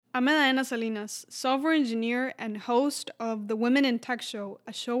I'm Elena Salinas, software engineer and host of the Women in Tech Show,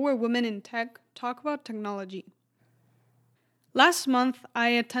 a show where women in tech talk about technology. Last month, I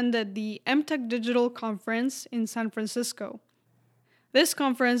attended the MTech Digital Conference in San Francisco. This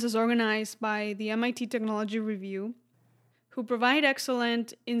conference is organized by the MIT Technology Review, who provide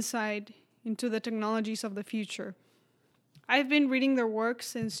excellent insight into the technologies of the future. I've been reading their work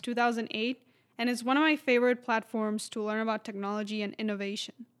since 2008, and it's one of my favorite platforms to learn about technology and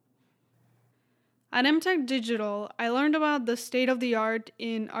innovation. At MTech Digital, I learned about the state of the art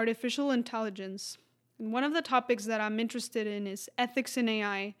in artificial intelligence. And one of the topics that I'm interested in is ethics in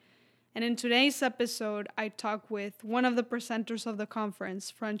AI. And in today's episode, I talk with one of the presenters of the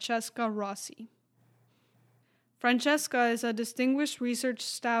conference, Francesca Rossi. Francesca is a distinguished research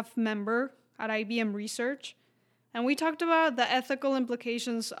staff member at IBM Research, and we talked about the ethical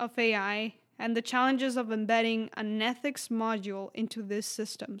implications of AI and the challenges of embedding an ethics module into these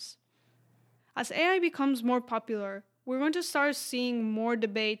systems. As AI becomes more popular, we're going to start seeing more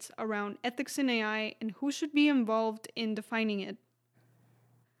debates around ethics in AI and who should be involved in defining it.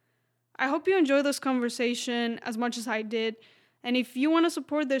 I hope you enjoy this conversation as much as I did, and if you want to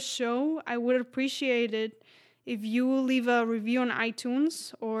support this show, I would appreciate it if you leave a review on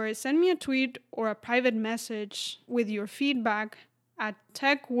iTunes or send me a tweet or a private message with your feedback at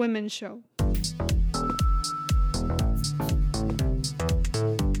Tech Women Show.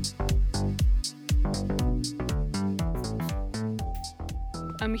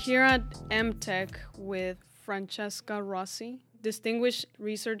 I'm here at MTech with Francesca Rossi, distinguished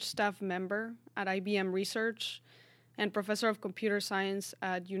research staff member at IBM Research and professor of computer science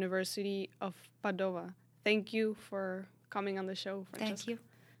at University of Padova. Thank you for coming on the show, Francesca. Thank you.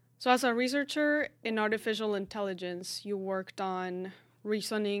 So as a researcher in artificial intelligence, you worked on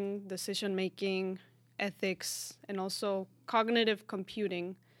reasoning, decision-making, ethics, and also cognitive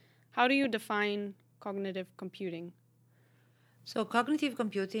computing. How do you define cognitive computing? So cognitive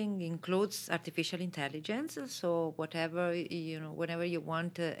computing includes artificial intelligence. So whenever you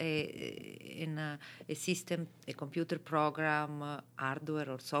want in a system, a computer program, hardware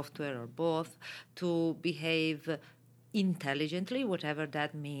or software or both, to behave intelligently, whatever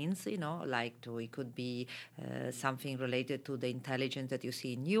that means, it could be something related to the intelligence that you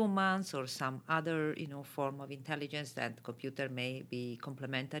see in humans or some other, form of intelligence that computer may be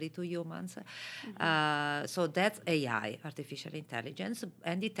complementary to humans. Mm-hmm. So that's AI, artificial intelligence,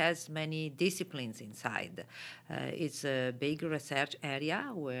 and it has many disciplines inside. It's a big research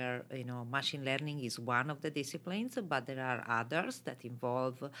area where, machine learning is one of the disciplines, but there are others that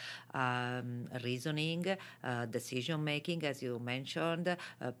involve reasoning, decision making, as you mentioned,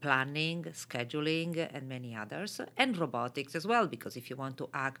 planning, scheduling, and many others, and robotics as well, because if you want to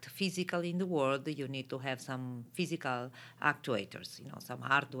act physically in the world, you need to have some physical actuators, some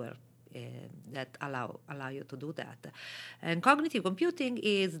hardware that allow you to do that. And cognitive computing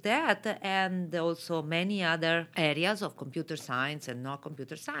is that, and also many other areas of computer science and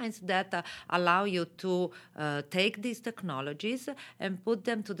non-computer science that allow you to take these technologies and put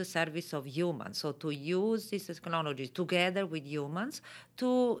them to the service of humans. So to use these technologies together with humans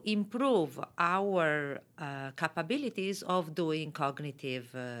to improve our capabilities of doing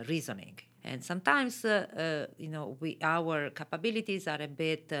cognitive reasoning. And sometimes, our capabilities are a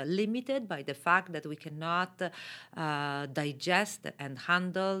bit limited by the fact that we cannot digest and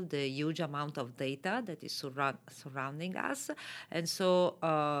handle the huge amount of data that is surrounding us. And so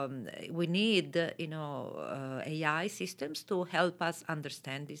we need, AI systems to help us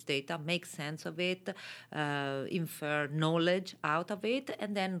understand this data, make sense of it, infer knowledge out of it,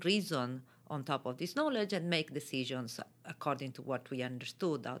 and then reason on top of this knowledge and make decisions according to what we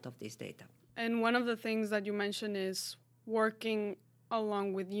understood out of this data. And one of the things that you mentioned is working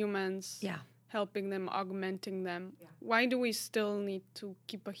along with humans, helping them, augmenting them. Yeah. Why do we still need to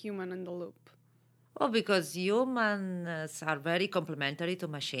keep a human in the loop? Well, because humans are very complementary to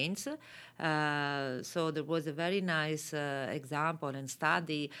machines. So there was a very nice example and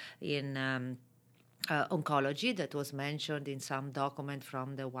study in oncology that was mentioned in some document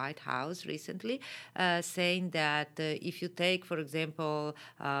from the White House recently, saying that if you take, for example,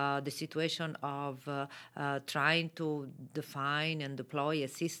 the situation of trying to define and deploy a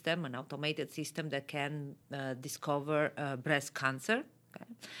system, an automated system that can discover breast cancer. Okay.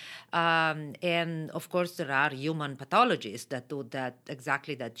 And of course, there are human pathologists that do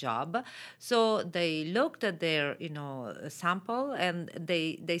exactly that job. So they looked at their, sample, and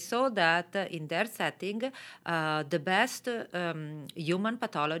they saw that in their setting, the best human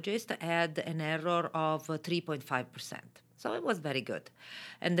pathologist had an error of 3.5%. So it was very good.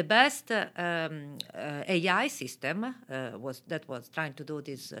 And the best AI system that was trying to do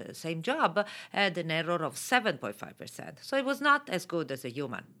this same job had an error of 7.5%. So it was not as good as a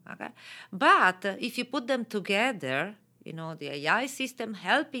human. Okay? But if you put them together, the AI system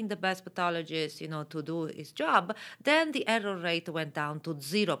helping the best pathologist, to do his job, then the error rate went down to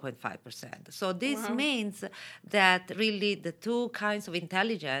 0.5%. So this means that really the two kinds of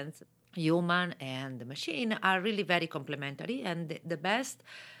intelligence, human and the machine, are really very complementary, and the best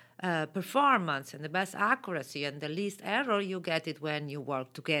performance and the best accuracy and the least error, you get it when you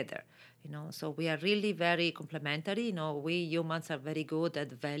work together. So we are really very complementary. We humans are very good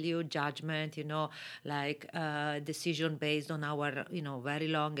at value judgment, like decision based on our, very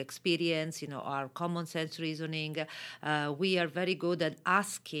long experience, our common sense reasoning. We are very good at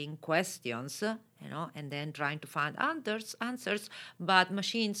asking questions, and then trying to find answers. But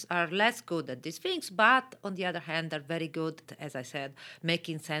machines are less good at these things, but on the other hand, are very good, as I said,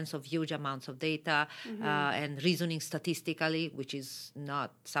 making sense of huge amounts of data and reasoning statistically, which is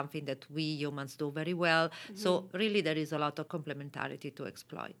not something that we humans do very well. So really there is a lot of complementarity to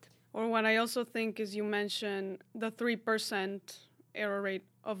exploit. Or what I also think is you mentioned the 3% error rate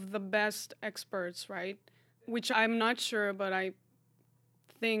of the best experts, right? Which I'm not sure, but I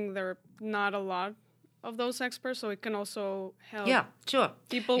think there are not a lot of those experts, so it can also help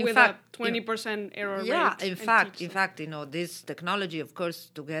people with a 20% error rate. Yeah, in fact, this technology, of course,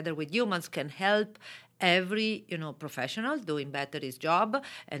 together with humans, can help every professional doing better his job,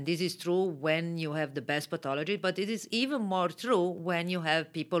 and this is true when you have the best pathology, but it is even more true when you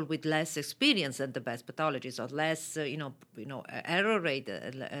have people with less experience than the best pathologists, or less error rate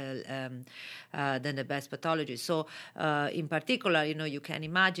than the best pathologist. So in particular, you can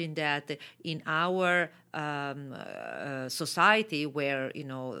imagine that in our society where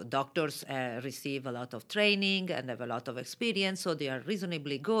doctors receive a lot of training and have a lot of experience, so they are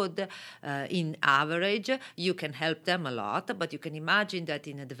reasonably good in average. You can help them a lot, but you can imagine that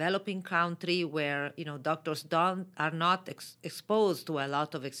in a developing country where doctors are not exposed to a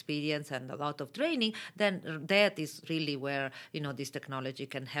lot of experience and a lot of training, then that is really where this technology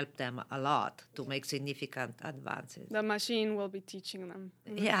can help them a lot to make significant advances. The machine will be teaching them.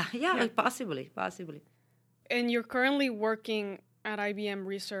 Yeah, possibly. And you're currently working at IBM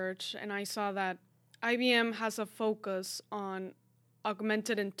Research, and I saw that IBM has a focus on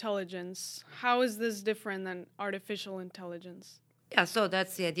augmented intelligence. How is this different than artificial intelligence? Yeah, so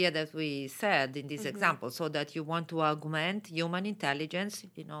that's the idea that we said in this example, so that you want to augment human intelligence,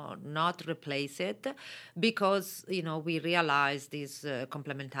 not replace it, because, we realize this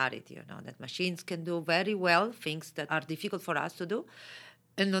complementarity, that machines can do very well things that are difficult for us to do.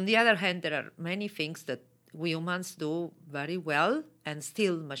 And on the other hand, there are many things that we humans do very well and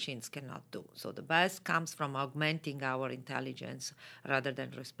still machines cannot do. So the best comes from augmenting our intelligence rather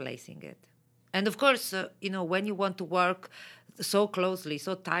than replacing it. And of course, when you want to work so closely,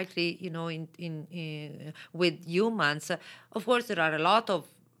 so tightly, with humans, of course, there are a lot of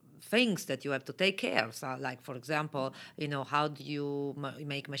things that you have to take care of. So, like, for example, how do you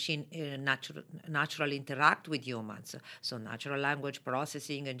make machine naturally interact with humans? So natural language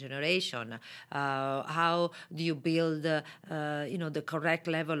processing and generation. How do you build, the correct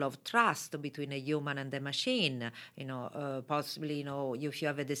level of trust between a human and the machine? Possibly, if you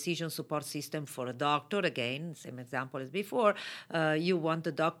have a decision support system for a doctor, again, same example as before, you want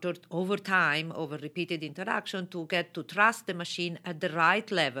the doctor over time, over repeated interaction, to get to trust the machine at the right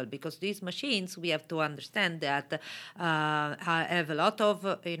level, because these machines, we have to understand that have a lot of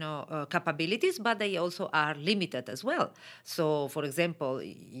capabilities, but they also are limited as well. So, for example,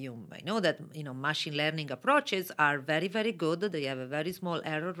 you may know that machine learning approaches are very, very good. They have a very small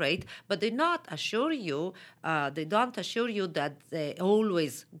error rate, but they don't assure you that they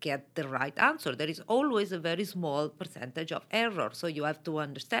always get the right answer. There is always a very small percentage of error. So you have to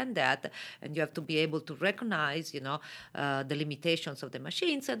understand that, and you have to be able to recognize the limitations of the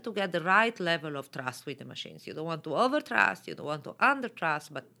machines and to get the right level of trust with the machines. You don't want to over-trust, you don't want to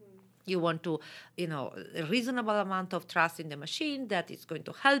under-trust, but you want to, a reasonable amount of trust in the machine that is going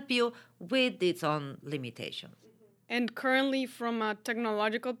to help you with its own limitations. And currently, from a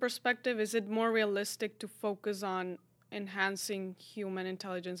technological perspective, is it more realistic to focus on enhancing human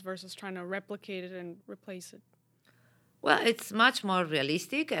intelligence versus trying to replicate it and replace it? Well, it's much more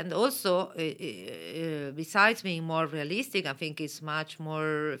realistic, and also, besides being more realistic, I think it's much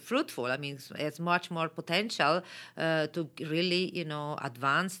more fruitful. I mean, it's much more potential to really,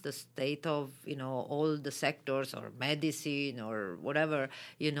 advance the state of, all the sectors or medicine or whatever,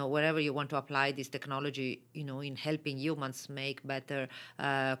 wherever you want to apply this technology, in helping humans make better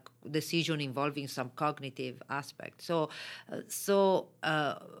decision involving some cognitive aspect. So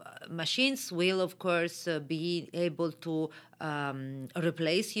machines will, of course, be able to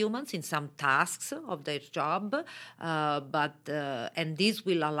replace humans in some tasks of their job, but and this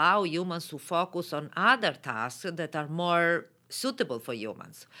will allow humans to focus on other tasks that are more suitable for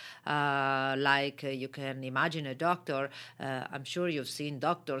humans. Like you can imagine a doctor. I'm sure you've seen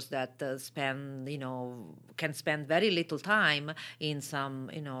doctors that can spend very little time in some,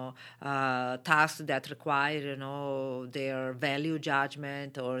 tasks that require, their value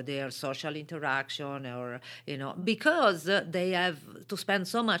judgment or their social interaction, or, because they have to spend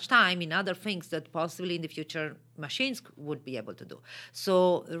so much time in other things that possibly in the future machines would be able to do.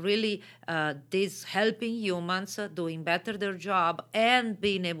 So really, this helping humans doing better their job and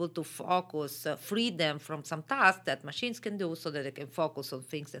being able to focus, free them from some tasks that machines can do, so that they can focus on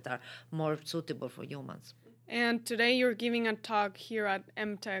things that are more suitable for humans. And today you're giving a talk here at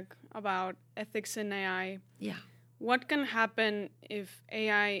MTech about ethics in AI. Yeah. What can happen if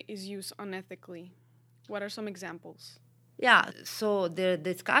AI is used unethically? What are some examples? Yeah, so the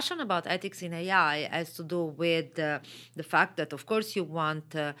discussion about ethics in AI has to do with the fact that, of course, you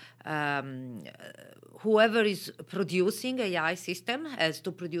want whoever is producing AI system has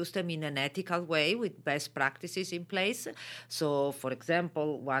to produce them in an ethical way with best practices in place. So, for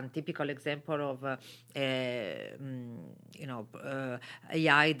example, one typical example of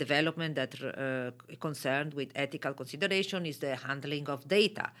AI development that concerned with ethical consideration is the handling of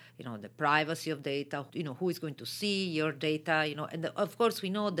data. The privacy of data. Who is going to see your data? And of course we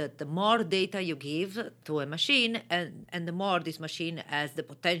know that the more data you give to a machine, and the more this machine has the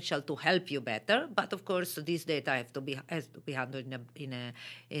potential to help you better. But of course, this data has to be handled in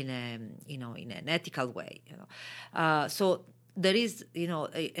an ethical way. So there is,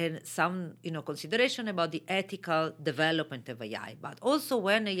 some, consideration about the ethical development of AI. But also,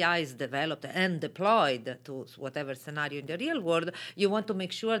 when AI is developed and deployed to whatever scenario in the real world, you want to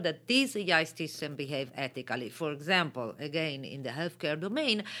make sure that these AI systems behave ethically. For example, again, in the healthcare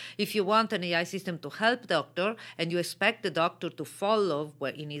domain, if you want an AI system to help doctor and you expect the doctor to follow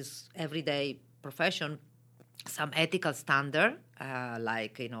in his everyday profession some ethical standard,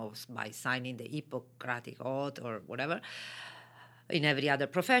 like, by signing the Hippocratic Oath or whatever, in every other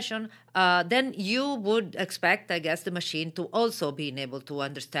profession, then you would expect, I guess, the machine to also be able to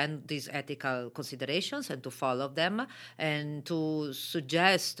understand these ethical considerations and to follow them, and to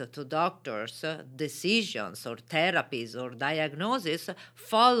suggest to doctors decisions or therapies or diagnosis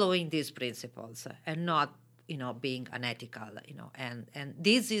following these principles, and not being unethical, and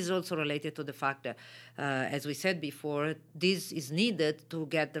this is also related to the fact that, as we said before, this is needed to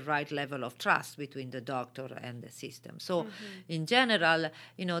get the right level of trust between the doctor and the system. So, in general,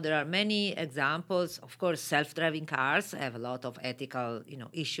 there are many examples. Of course, self-driving cars have a lot of ethical,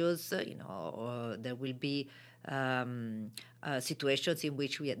 issues. There will be situations in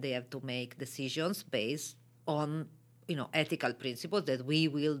which they have to make decisions based on ethical principles that we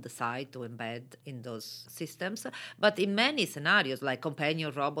will decide to embed in those systems. But in many scenarios, like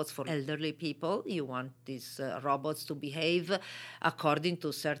companion robots for elderly people, you want these robots to behave according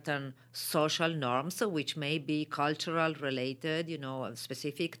to certain social norms, which may be cultural related,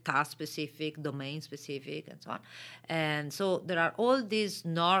 specific, task specific, domain specific, and so on. And so there are all these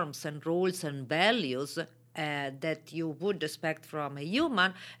norms and rules and values that you would expect from a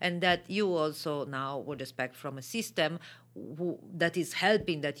human, and that you also now would expect from a system that is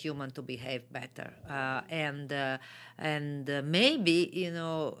helping that human to behave better. And maybe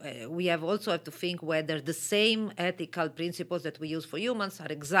we also have to think whether the same ethical principles that we use for humans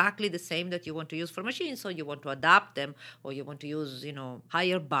are exactly the same that you want to use for machines. So you want to adapt them, or you want to use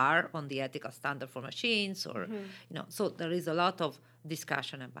higher bar on the ethical standard for machines, or so there is a lot of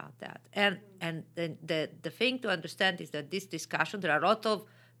discussion about that. And the thing to understand is that this discussion, there are a lot of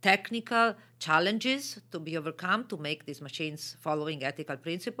technical challenges to be overcome to make these machines following ethical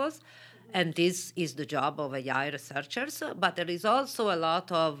principles. And this is the job of AI researchers. But there is also a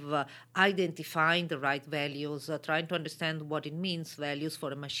lot of identifying the right values, trying to understand what it means, values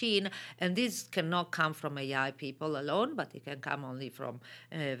for a machine. And this cannot come from AI people alone, but it can come only from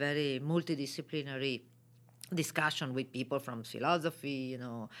a very multidisciplinary discussion with people from philosophy,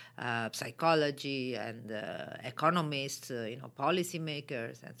 psychology, and economists,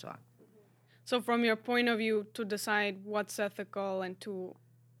 policymakers, and so on. So from your point of view, to decide what's ethical and to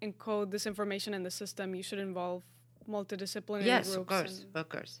encode this information in the system, you should involve multidisciplinary Yes, groups. of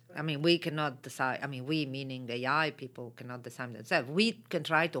course. I mean, we cannot decide. I mean, we, meaning AI people, cannot decide themselves. We can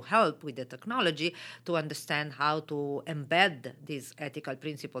try to help with the technology to understand how to embed these ethical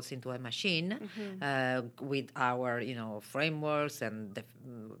principles into a machine with our, frameworks and the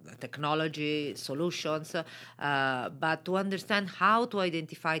technology solutions. But to understand how to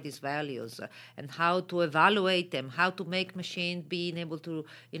identify these values and how to evaluate them, how to make machines being able to,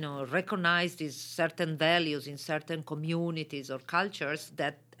 recognize these certain values in certain communities or cultures,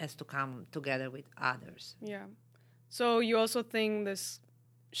 that has to come together with others. Yeah. So you also think this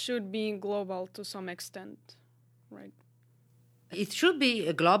should be global to some extent, right? It should be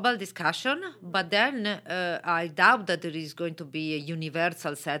a global discussion, but then I doubt that there is going to be a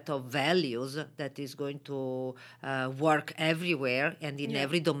universal set of values that is going to work everywhere and in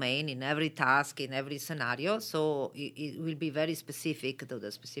every domain, in every task, in every scenario. So it will be very specific to the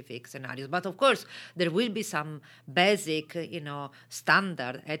specific scenarios. But of course, there will be some basic,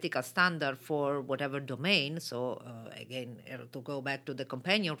 standard, ethical standard for whatever domain. So again, to go back to the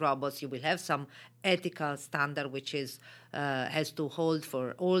companion robots, you will have some ethical standard which is has to hold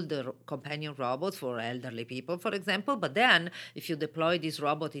for all the companion robots for elderly people, for example. But then, if you deploy this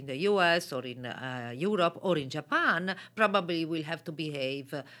robot in the US or in Europe or in Japan, probably will have to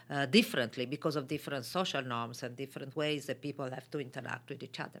behave differently because of different social norms and different ways that people have to interact with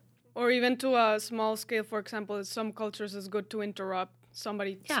each other. Or even to a small scale, for example, in some cultures it's good to interrupt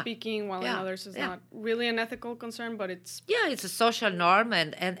somebody speaking, while in others is not really an ethical concern, but it's... Yeah, it's a social norm,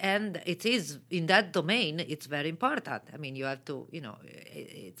 and it is, in that domain, it's very important. I mean, you have to,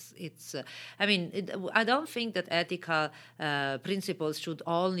 I don't think that ethical principles should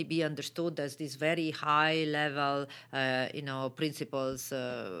only be understood as these very high level, principles,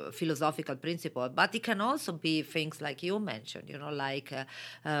 philosophical principles, but it can also be things like you mentioned,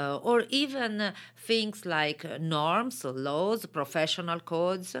 or even things like norms, laws, professional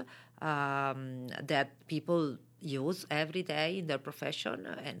codes that people use every day in their profession,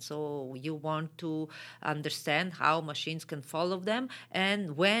 and so you want to understand how machines can follow them,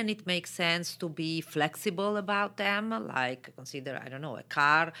 and when it makes sense to be flexible about them, like consider, I don't know, a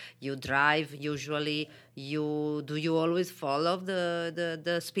car you drive, usually you always follow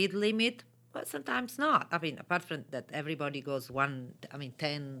the speed limit? But sometimes not. I mean, apart from that, everybody goes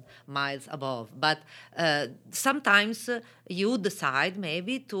 10 miles above. But sometimes you decide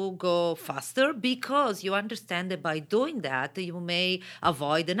maybe to go faster because you understand that by doing that, you may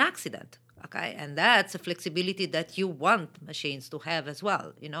avoid an accident. Okay, and that's a flexibility that you want machines to have as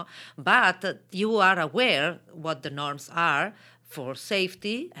well, But you are aware what the norms are for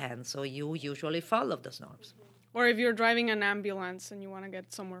safety, and so you usually follow those norms. Or if you're driving an ambulance and you want to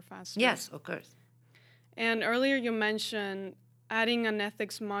get somewhere faster. Yes, of course. And earlier you mentioned adding an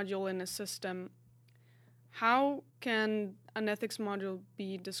ethics module in a system. How can an ethics module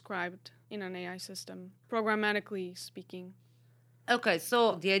be described in an AI system, programmatically speaking? Okay,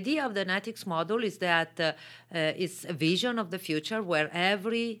 so the idea of the ethics module is that it's a vision of the future where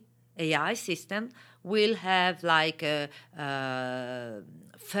every AI system will have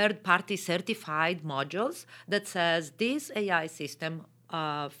third-party certified modules that says this AI system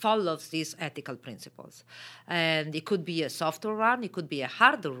follows these ethical principles. And it could be a software one, it could be a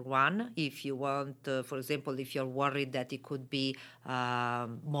hardware one if you want, for example, if you're worried that it could be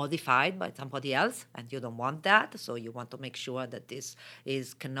modified by somebody else and you don't want that, so you want to make sure that this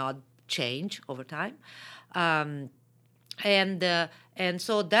cannot change over time. And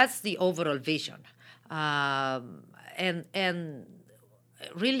so that's the overall vision. And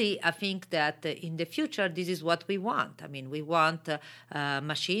really, I think that in the future, this is what we want. I mean, we want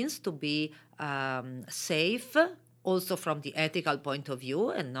machines to be safe, also from the ethical point of view,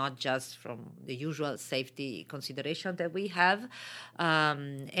 and not just from the usual safety consideration that we have.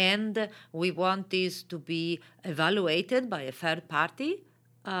 And we want this to be evaluated by a third party,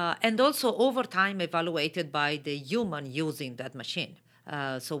 and also over time evaluated by the human using that machine.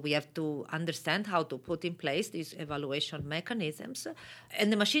 So we have to understand how to put in place these evaluation mechanisms.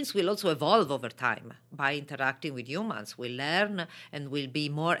 And the machines will also evolve over time by interacting with humans. We'll learn and will be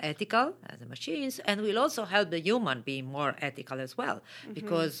more ethical as the machines, and will also help the human be more ethical as well. Mm-hmm.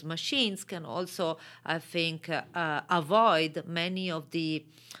 Because machines can also, I think, avoid many of the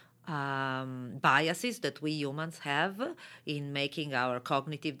biases that we humans have in making our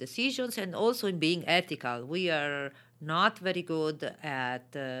cognitive decisions and also in being ethical. We are not very good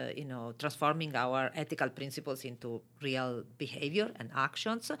at transforming our ethical principles into real behavior and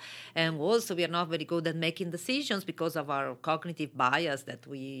actions, and also we are not very good at making decisions because of our cognitive bias that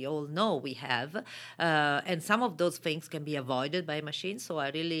we all know we have, and some of those things can be avoided by machines. So I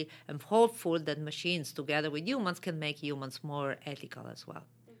really am hopeful that machines together with humans can make humans more ethical as well.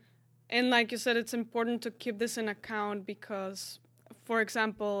 And like you said, it's important to keep this in account because, for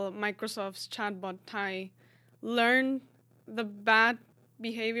example, Microsoft's chatbot Tai learned the bad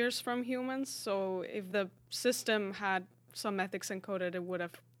behaviors from humans. So if the system had some ethics encoded, it would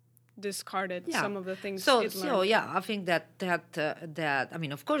have discarded some of the things it learned. So yeah, I think that I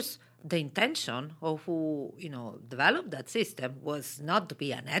mean, of course, the intention of who developed that system was not to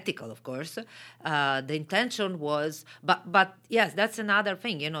be unethical, of course. The intention was, but yes, that's another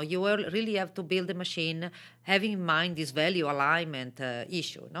thing. You will really have to build a machine having in mind this value alignment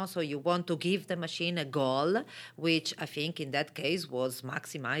issue. So you want to give the machine a goal, which I think in that case was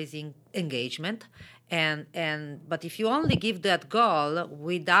maximizing engagement. But if you only give that goal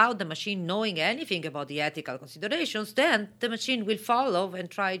without the machine knowing anything about the ethical considerations, then the machine will follow and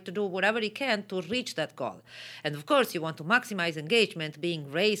try to do whatever it can to reach that goal. And of course, you want to maximize engagement. Being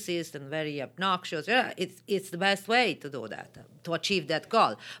racist and very obnoxious, it's the best way to do that, to achieve that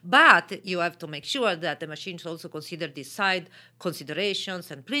goal. But you have to make sure that the machines also consider these side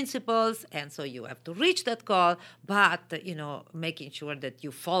considerations and principles, and so you have to reach that goal, but making sure that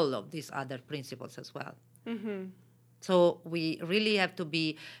you follow these other principles as well. Mm-hmm. So we really have to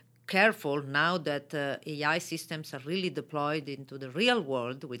be careful now that AI systems are really deployed into the real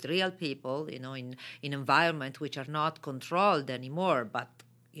world with real people, in environments which are not controlled anymore, but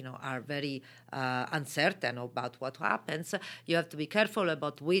are very uncertain about what happens. You have to be careful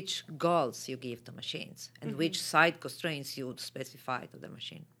about which goals you give to machines and which side constraints you specify to the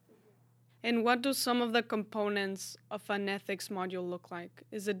machine. And what do some of the components of an ethics module look like?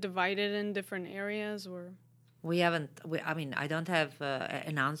 Is it divided in different areas, or? I don't have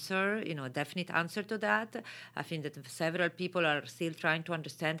an answer, a definite answer to that. I think that several people are still trying to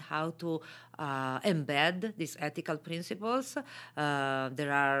understand how to embed these ethical principles.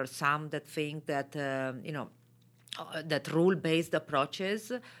 There are some that think that, that rule-based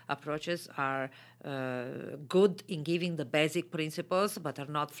approaches are good in giving the basic principles, but are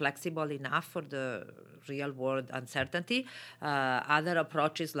not flexible enough for the real-world uncertainty. Other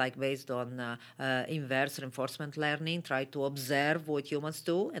approaches, like based on inverse reinforcement learning, try to observe what humans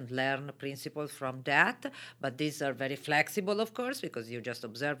do and learn principles from that. But these are very flexible, of course, because you just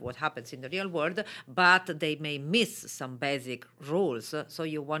observe what happens in the real world, but they may miss some basic rules. So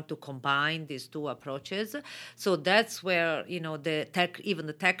you want to combine these two approaches. So that's where, even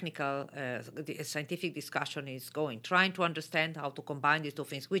the technical, the scientific discussion is going, trying to understand how to combine these two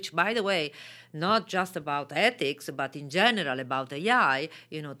things, which, by the way, not just about ethics, but in general about AI,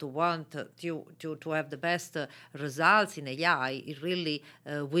 to want to have the best results in AI, it really,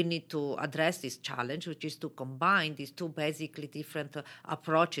 we need to address this challenge, which is to combine these two basically different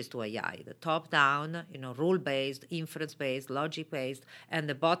approaches to AI, the top-down, rule-based, inference-based, logic-based, and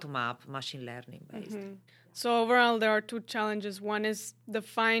the bottom-up, machine learning-based. Mm-hmm. So overall, there are two challenges. One is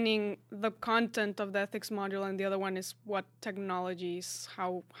defining the content of the ethics module, and the other one is what technologies,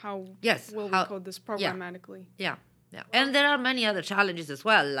 how will we code this programmatically? Yeah. And there are many other challenges as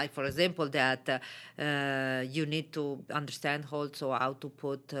well, like, for example, that you need to understand also how to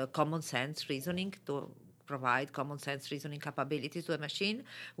put common sense reasoning to provide common sense reasoning capabilities to a machine.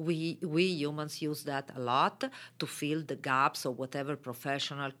 We humans use that a lot to fill the gaps of whatever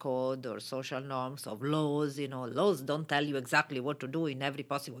professional code or social norms of laws. Laws don't tell you exactly what to do in every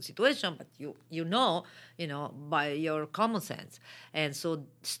possible situation, but you know by your common sense. And so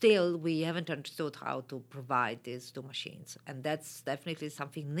still we haven't understood how to provide this to machines. And that's definitely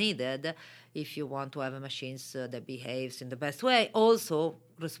something needed if you want to have a machine that behaves in the best way, also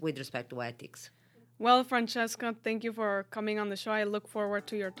with respect to ethics. Well, Francesca, thank you for coming on the show. I look forward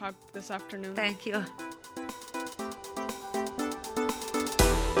to your talk this afternoon. Thank you.